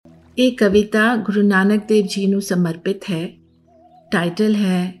ਇਹ ਕਵਿਤਾ ਗੁਰੂ ਨਾਨਕ ਦੇਵ ਜੀ ਨੂੰ ਸਮਰਪਿਤ ਹੈ। ਟਾਈਟਲ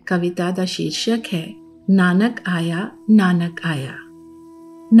ਹੈ, ਕਵਿਤਾ ਦਾ ਸ਼ੀਰਸ਼ਕ ਹੈ ਨਾਨਕ ਆਇਆ ਨਾਨਕ ਆਇਆ।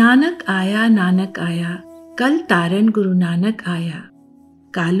 ਨਾਨਕ ਆਇਆ ਨਾਨਕ ਆਇਆ, ਕਲ ਤਾਰਨ ਗੁਰੂ ਨਾਨਕ ਆਇਆ।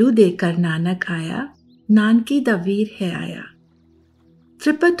 ਕਾਲੂ ਦੇ ਕਰ ਨਾਨਕ ਆਇਆ, ਨਾਨਕੀ ਦਾ ਵੀਰ ਹੈ ਆਇਆ।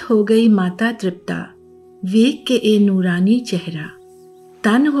 ਤ੍ਰਿਪਤ ਹੋ ਗਈ ਮਾਤਾ ਤ੍ਰਿਪਤਾ, ਵੇਖ ਕੇ ਇਹ ਨੂਰਾਨੀ ਚਿਹਰਾ।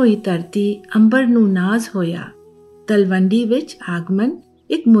 ਤਨ ਹੋਈ ਧਰਤੀ, ਅੰਬਰ ਨੂੰ ਨਾਜ਼ ਹੋਇਆ। ਤਲਵੰਡੀ ਵਿੱਚ ਆਗਮਨ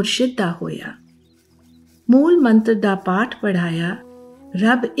ਇੱਕ ਮੁਰਸ਼ਿਦ ਦਾ ਹੋਇਆ। ਮੂਲ ਮੰਤਰ ਦਾ ਪਾਠ ਪੜ੍ਹਾਇਆ,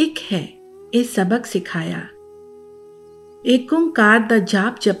 ਰੱਬ ਇੱਕ ਹੈ ਇਹ ਸਬਕ ਸਿਖਾਇਆ। ਏਕ ਓਂਕਾਰ ਦਾ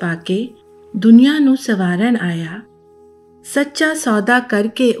ਜਾਪ ਜਪਾ ਕੇ ਦੁਨੀਆ ਨੂੰ ਸਵਾਰਨ ਆਇਆ। ਸੱਚਾ ਸੌਦਾ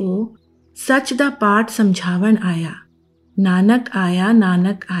ਕਰਕੇ ਉਹ ਸੱਚ ਦਾ ਪਾਠ ਸਮਝਾਵਣ ਆਇਆ। ਨਾਨਕ ਆਇਆ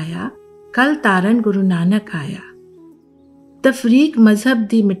ਨਾਨਕ ਆਇਆ, ਕਲ ਤਾਰਨ ਗੁਰੂ ਨਾਨਕ ਆਇਆ। ਤਫਰੀਕ ਮਜ਼ਹਬ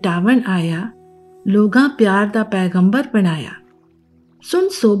ਦੀ ਮਿਟਾਵਣ ਆਇਆ, ਲੋਕਾਂ ਪਿਆਰ ਦਾ ਪੈਗੰਬਰ ਬਣਾਇਆ। ਸੁਣ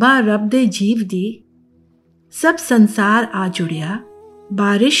ਸੋਭਾ ਰੱਬ ਦੇ ਜੀਵ ਦੀ, ਸਭ ਸੰਸਾਰ ਆ ਜੁੜਿਆ।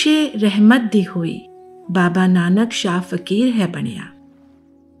 ਬਾਰਿਸ਼ੇ ਰਹਿਮਤ ਦੀ ਹੋਈ, ਬਾਬਾ ਨਾਨਕ ਸ਼ਾਹ ਫਕੀਰ ਹੈ ਬਣਿਆ।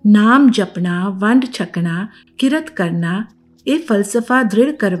 ਨਾਮ ਜਪਣਾ, ਵੰਡ ਛਕਣਾ, ਕਿਰਤ ਕਰਨਾ, ਇਹ ਫਲਸਫਾ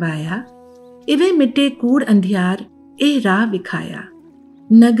ਦ੍ਰਿੜ ਕਰਵਾਇਆ। ਇਵੇਂ ਮਿਟੇ ਕੂੜ ਅੰਧਿਆਰ, ਇਹ ਰਾਹ ਵਿਖਾਇਆ।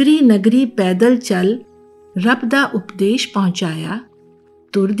 ਨਗਰੀ ਨਗਰੀ ਪੈਦਲ ਚੱਲ, ਰੱਬ ਦਾ ਉਪਦੇਸ਼ ਪਹੁੰਚਾਇਆ।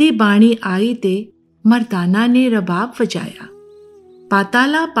 ਤੁਰਦੀ ਬਾਣੀ ਆਈ ਤੇ ਮਰਦਾਨਾ ਨੇ ਰਬਾਬ ਵਜਾਇਆ।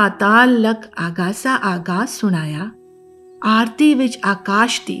 ਪਾਤਾਲਾ ਪਾਤਾਲ ਲਖ ਆਗਾਸਾ ਆਗਾਸ ਸੁਣਾਇਆ। ਆਰਤੀ ਵਿੱਚ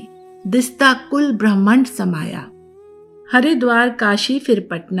ਆਕਾਸ਼ ਦੀ ਦਿਸਦਾ ਕੁਲ ਬ੍ਰਹਮੰਡ ਸਮਾਇਆ। ਹਰਿਦੁਆਰ ਕਾਸ਼ੀ ਫਿਰ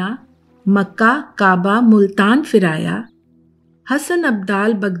ਪਟਨਾ, ਮੱਕਾ ਕਾਬਾ ਮੁਲਤਾਨ ਫਿਰਾਇਆ। ਹਸਨ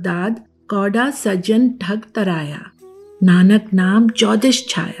ਅਬਦਾਲ ਬਗਦਾਦ, ਕੌਡਾ ਸੱਜਣ ਠਗ ਤਰਾਇਆ। ਨਾਨਕ ਨਾਮ ਚੌਦਿਸ਼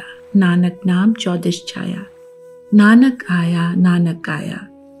ਛਾਇਆ, ਨਾਨਕ ਨਾਮ ਚੌਦਿਸ਼ ਛਾਇਆ। ਨਾਨਕ ਆਇਆ ਨਾਨਕ ਆਇਆ,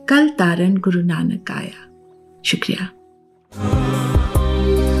 ਕਲ ਤਾਰਨ ਗੁਰੂ ਨਾਨਕ ਆਇਆ। ਸ਼ੁਕਰੀਆ।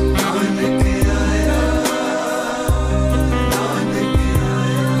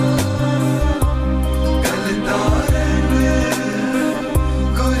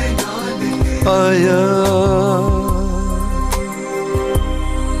 आया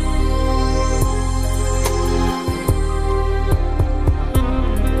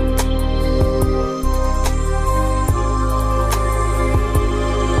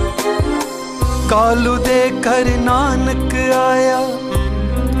कालू दे कर नानक आया।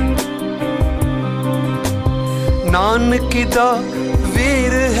 नानक दा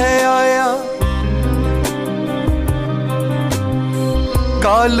वीर है आया।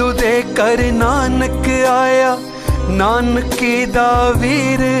 कालू दे कर नानक आया, नानक दा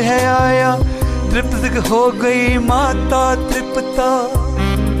वीर है आया। तृप्त हो गई माता तृप्ता,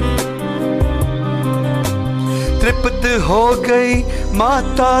 तृप्त हो गई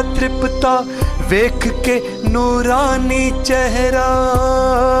माता तृप्ता, वेख के नूरानी चेहरा।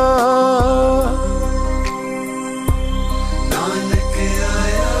 नानक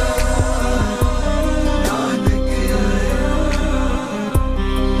आया नानक आया,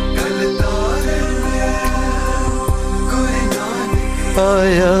 कल तारण गुरु नानक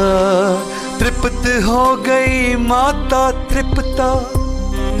आया। तृप्त हो गई माता तृप्ता,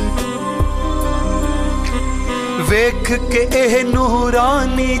 वेख के एह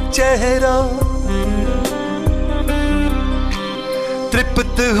नूरानी चेहरा।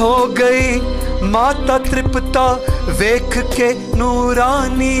 तृप्त हो गई माता तृप्ता, वेख के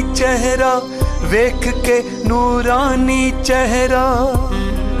नूरानी चेहरा, वेख के नूरानी चेहरा।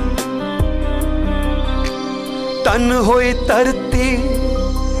 तन होई धरती,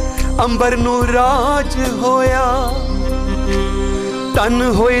 अंबर नू राज होया। तन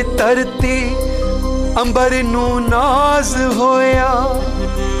होई धरती, अंबर नू नाज होया।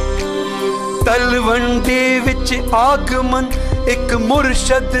 तलवंडी विच आगमन एक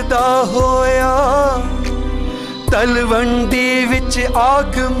मुर्शद दा होया। तलवंडी विच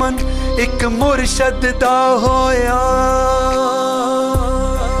आगमन एक मुर्शद दा होया।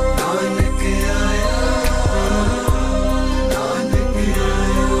 नानक आया नानक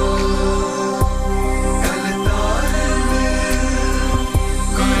आया, कल तारण गुरु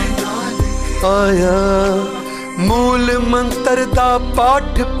नानक आया। मूल मंत्र दा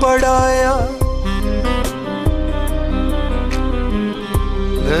पाठ पढ़ाया।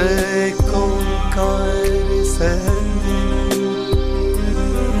 एक ओंकार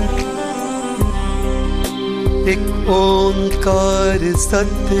एक ओंकार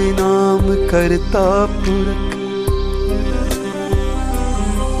सतनाम करता पुरख।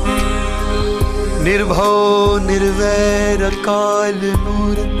 निर्भव निर्वैर अकाल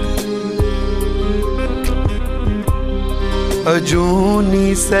मूर्त, अजूनी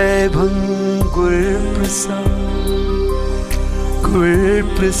सैभं गुर प्रसाद।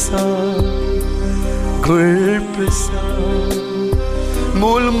 गुरप्रसाद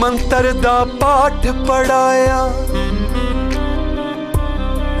मूल मंत्र दा पाठ पढ़ाया।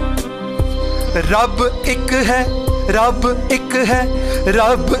 रब एक है, रब एक है,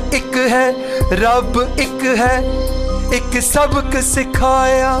 रब एक है, रब एक है, एक सबक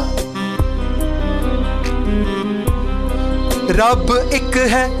सिखाया। रब एक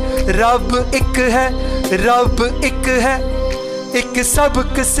है, रब एक है, रब एक है, एक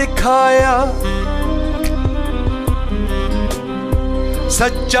सबक सिखाया।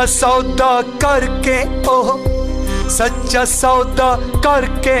 सच्चा सौदा करके ओह, सच्चा सौदा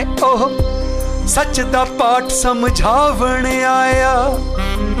करके ओह, सच दा पाठ समझावण आया।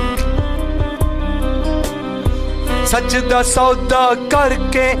 सच दा सौदा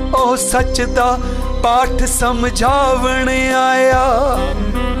करके ओह, सच दा पाठ समझावण आया।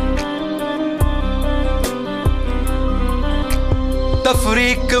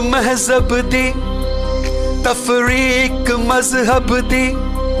 तफरीक महजब दी, तफरीक मजहब दी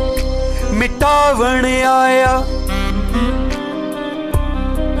मिटावण आया।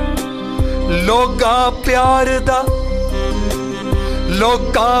 लोगा प्यार दा,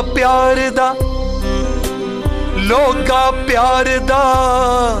 लोगा प्यार दा, लोगा प्यार दा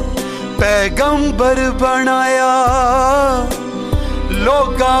पैगंबर बनाया।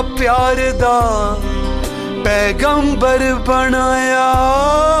 लोगा प्यार दा पैगंबर बनाया।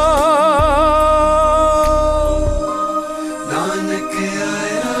 नानक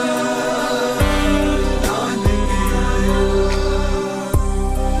आया, नानक आया,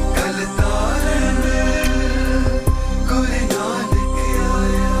 कल तारन गुरु नानक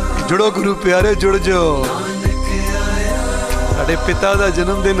आया। जुड़ो गुरु प्यारे, जुड़ जाओ। नानक आया, साडे पिता दा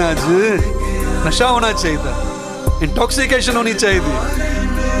जन्मदिन अज। नशा होना चाहिए, इंटॉक्सिकेशन होनी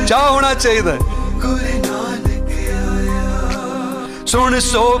चाहिए, चाह होना चाहिए। सुन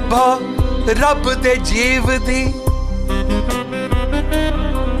शोभा रब दे जीव दी,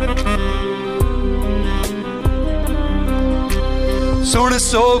 सुन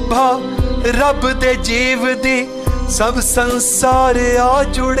शोभा रब दे जीव दी, सब संसार आ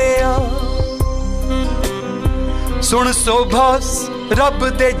जुड़िया। सुन शोभा रब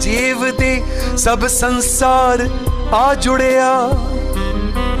दे जीव दी, सब संसार आ जुड़िया।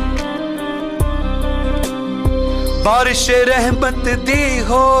 बारिश रहमत दी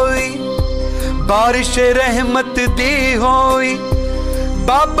होई, बारिश रहमत दी होई।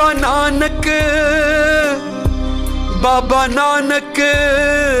 बाबा नानक, बाबा नानक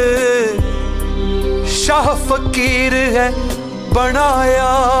शाह फकीर है बनाया।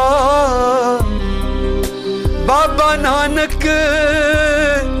 बाबा नानक,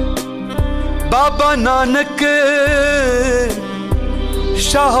 बाबा नानक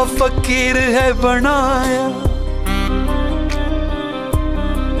शाह फकीर है बनाया।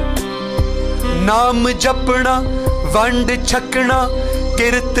 नाम जपना, वंड छकना,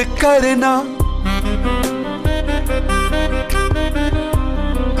 किरत करना।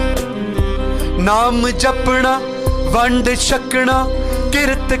 नाम जपना, वंड छकना,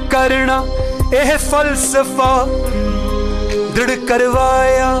 किरत करना, एह फलसफा दृढ़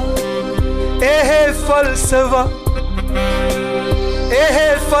करवाया। एह फलसफा, एह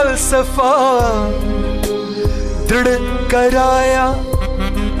फलसफा दृढ़ कराया।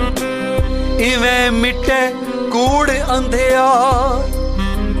 इवें मिटे कूड़ अंधियार,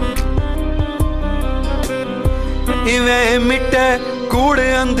 इवें मिटे कूड़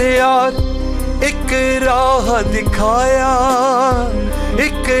अंधियार। एक राह दिखाया,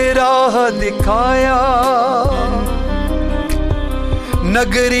 एक राह दिखाया।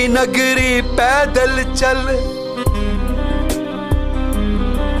 नगरी नगरी पैदल चल,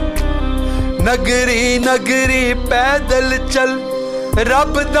 नगरी नगरी पैदल चल।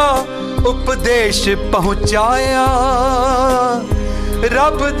 रब दा उपदेश पहुंचाया,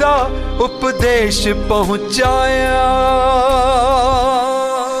 रब दा उपदेश पहुंचाया।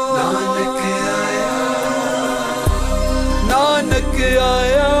 नानक आया, नानक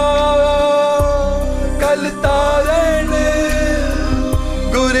आया, कल तारन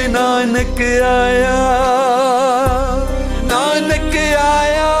गुरु नानक आया। नानक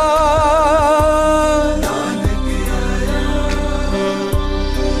आया,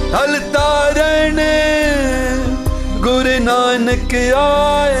 हल तारन गुरु नानक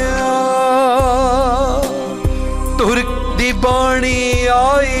आया। तुर दी बाणी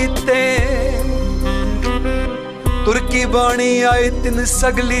आई ते, तुर की बाणी आई तिन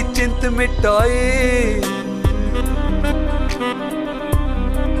सगली चिंत मिटाए।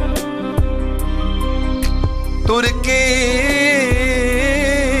 तुर की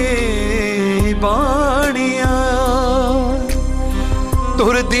बाणिया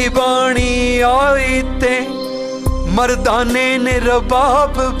दी बाणी आई ते मर्दाने ने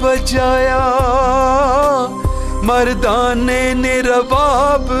रबाब बजाया, मर्दाने ने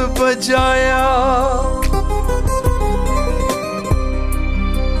रबाब बजाया।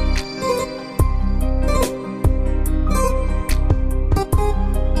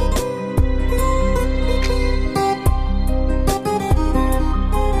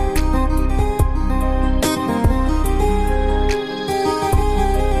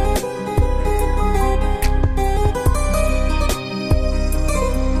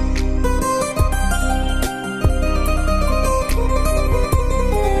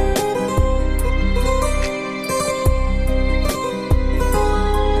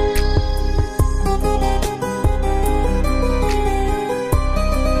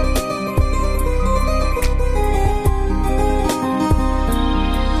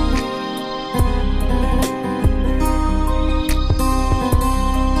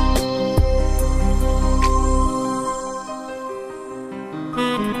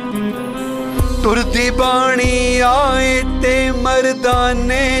 तुरदी बाणी आए ते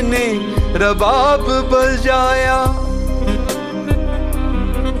मर्दाने ने रबाब बजाया।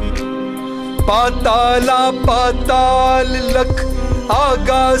 पाताला पाताल लख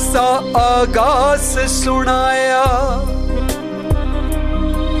आगासा आगास सुनाया।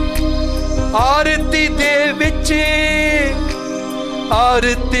 आरती दे विच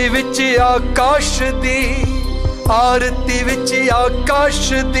आरती विच आकाश दी, आरती विच आकाश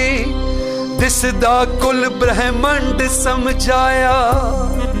दी दिसदा कुल ब्रह्मंड समझाया।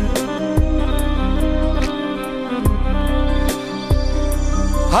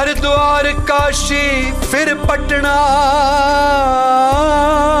 हरिद्वार काशी फिर पटना,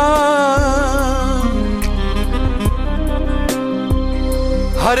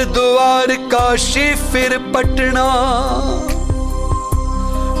 हरिद्वार काशी फिर पटना।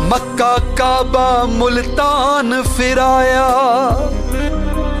 मक्का काबा मुल्तान फिराया।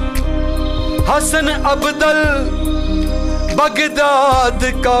 हसन अब्दल बगदाद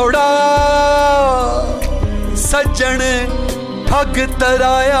कौड़ा सज्जन ठग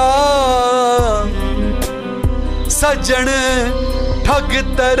तराया। सज्जन ठग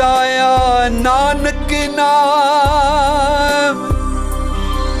तराया। नानक नाम,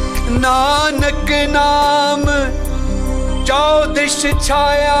 नानक नाम चौदिश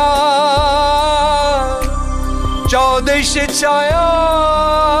छाया, चौदिश छाया।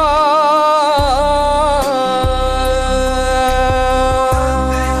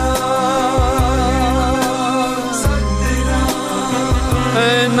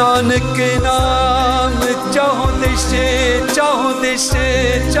 नानक नाम चौदिश चौदिश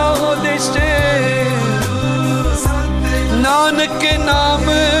चौदिश। नानक नाम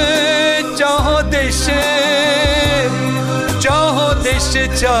चौदिश चौदिश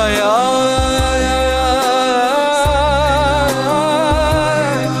छाया।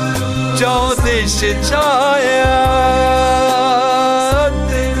 चौदिश छाया।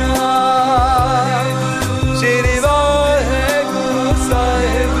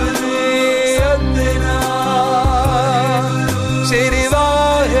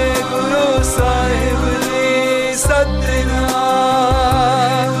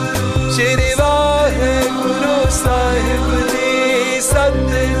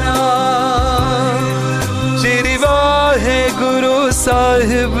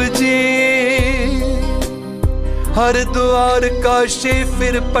 साहिब जी। हरिद्वार काशी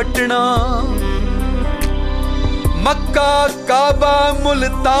फिर पटना। मक्का काबा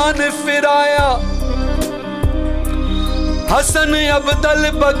मुल्तान फिराया। हसन अब्दल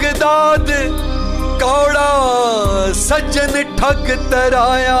बगदाद कौड़ा सज्जन ठग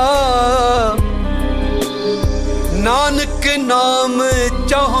तराया। नानक नाम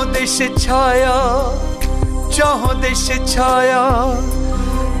चौदिश छाया। चौदिश छाया।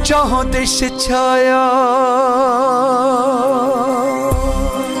 चौदिश छाया।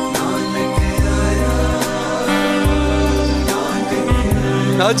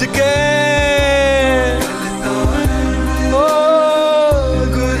 नज के ओ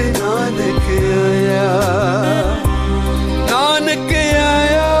गुरु नानक आया। नानक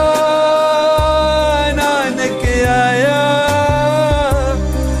आया। नानक आया।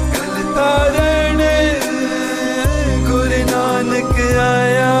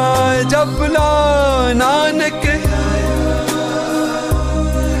 आया जपला नानक।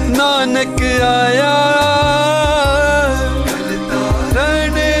 नानक आया।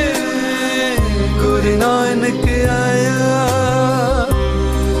 रहने गुरु नानक आया।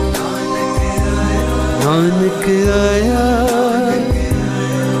 नानक आया।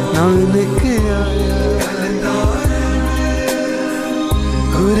 नानक आया।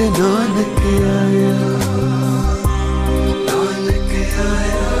 नानक आया, नानक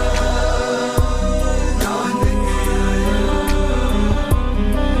आया, नानक आया,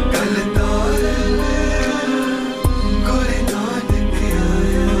 कल तार गुरु नानक आया।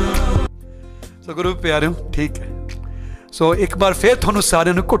 सो गुरु प्यारे ठीक है। सो एक बार फिर ਤੁਹਾਨੂੰ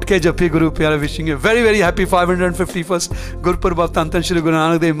ਸਾਰਿਆਂ ਨੂੰ ਘੁੱਟ ਕੇ ਜੱਫੀ ਗੁਰੂ ਪਿਆਰੇ, wishing you very very happy 551st Gurpurab ਧੰਨ ਧੰਨ ਸ਼੍ਰੀ ਗੁਰੂ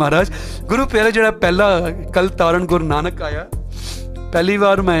ਨਾਨਕ ਦੇਵ ਮਹਾਰਾਜ। ਗੁਰੂ ਪਿਆਰੇ ਜਿਹੜਾ ਪਹਿਲਾ ਕਲ ਤਾਰਨ ਗੁਰੂ ਨਾਨਕ ਆਇਆ, ਪਹਿਲੀ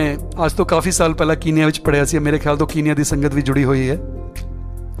ਵਾਰ ਮੈਂ ਅੱਜ ਤੋਂ ਕਾਫੀ ਸਾਲ ਪਹਿਲਾਂ ਕੀਨੀਆ ਵਿੱਚ ਪੜ੍ਹਿਆ ਸੀ। ਮੇਰੇ ਖਿਆਲ ਤੋਂ ਕੀਨੀਆ ਦੀ ਸੰਗਤ ਵੀ ਜੁੜੀ ਹੋਈ ਹੈ।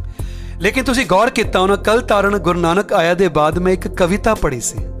 ਲੇਕਿਨ ਤੁਸੀਂ ਗੌਰ ਕੀਤਾ ਹੋਣਾ, ਕਲ ਤਾਰਨ ਗੁਰੂ ਨਾਨਕ ਆਇਆ ਦੇ ਬਾਅਦ ਮੈਂ ਇੱਕ ਕਵਿਤਾ ਪੜ੍ਹੀ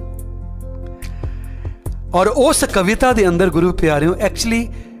ਸੀ, ਔਰ ਉਸ ਕਵਿਤਾ ਦੇ ਅੰਦਰ ਗੁਰੂ ਪਿਆਰਿਓ ਐਕਚੁਅਲੀ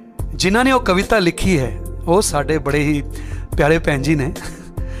ਜਿਨ੍ਹਾਂ ਨੇ ਉਹ ਕਵਿਤਾ ਲਿਖੀ ਹੈ ਉਹ ਸਾਡੇ ਬੜੇ ਹੀ ਪਿਆਰੇ ਭੈਣ ਜੀ ਨੇ,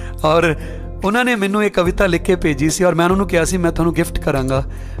 ਔਰ ਉਹਨਾਂ ਨੇ ਮੈਨੂੰ ਇਹ ਕਵਿਤਾ ਲਿਖ ਕੇ ਭੇਜੀ ਸੀ, ਔਰ ਮੈਂ ਉਹਨਾਂ ਨੂੰ ਕਿਹਾ ਸੀ ਮੈਂ ਤੁਹਾਨੂੰ ਗਿਫਟ ਕਰਾਂਗਾ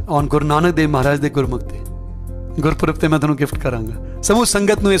ਔਨ ਗੁਰੂ ਨਾਨਕ ਦੇਵ ਮਹਾਰਾਜ ਦੇ ਗੁਰਮੁਖ ਤੇ ਗੁਰਪੁਰਬ ਤੇ ਮੈਂ ਤੁਹਾਨੂੰ ਗਿਫਟ ਕਰਾਂਗਾ, ਸਮੂਹ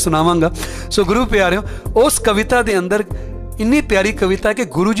ਸੰਗਤ ਨੂੰ ਇਹ ਸੁਣਾਵਾਂਗਾ। ਸੋ ਗੁਰੂ ਪਿਆਰਿਓ ਉਸ ਕਵਿਤਾ ਦੇ ਅੰਦਰ ਇੰਨੀ ਪਿਆਰੀ ਕਵਿਤਾ ਕਿ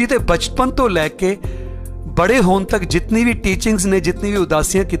ਗੁਰੂ ਜੀ ਦੇ ਬਚਪਨ ਤੋਂ ਲੈ ਕੇ ਬੜੇ ਹੋਣ ਤੱਕ ਜਿਤਨੀ ਵੀ ਟੀਚਿੰਗਸ ਨੇ, ਜਿਤਨੀ ਵੀ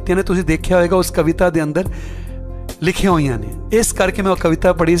ਉਦਾਸੀਆਂ ਕੀਤੀਆਂ ਨੇ, ਤੁਸੀਂ ਦੇਖਿਆ ਹੋਏਗਾ ਉਸ ਕਵਿਤਾ ਦੇ ਅੰਦਰ ਲਿਖੀਆਂ ਹੋਈਆਂ ਨੇ। ਇਸ ਕਰਕੇ ਮੈਂ ਉਹ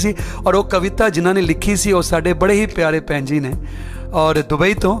ਕਵਿਤਾ ਪੜ੍ਹੀ ਸੀ, ਔਰ ਉਹ ਕਵਿਤਾ ਜਿਨ੍ਹਾਂ ਨੇ ਲਿਖੀ ਸੀ ਉਹ ਸਾਡੇ ਬੜੇ ਹੀ ਪਿਆਰੇ ਭੈਣ ਜੀ ਨੇ, ਔਰ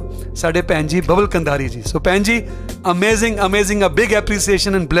ਦੁਬਈ ਤੋਂ ਸਾਡੇ ਭੈਣ ਜੀ ਬਬਲ ਕੰਧਾਰੀ ਜੀ। ਸੋ ਭੈਣ ਜੀ amazing amazing, a big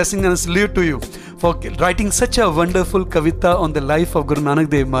appreciation and blessing and salute to you for writing such a wonderful kavita on the life of Guru Nanak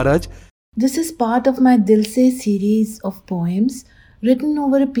Dev Maharaj. This is part of my Dil Se series of poems written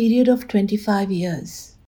over a period of 25 years.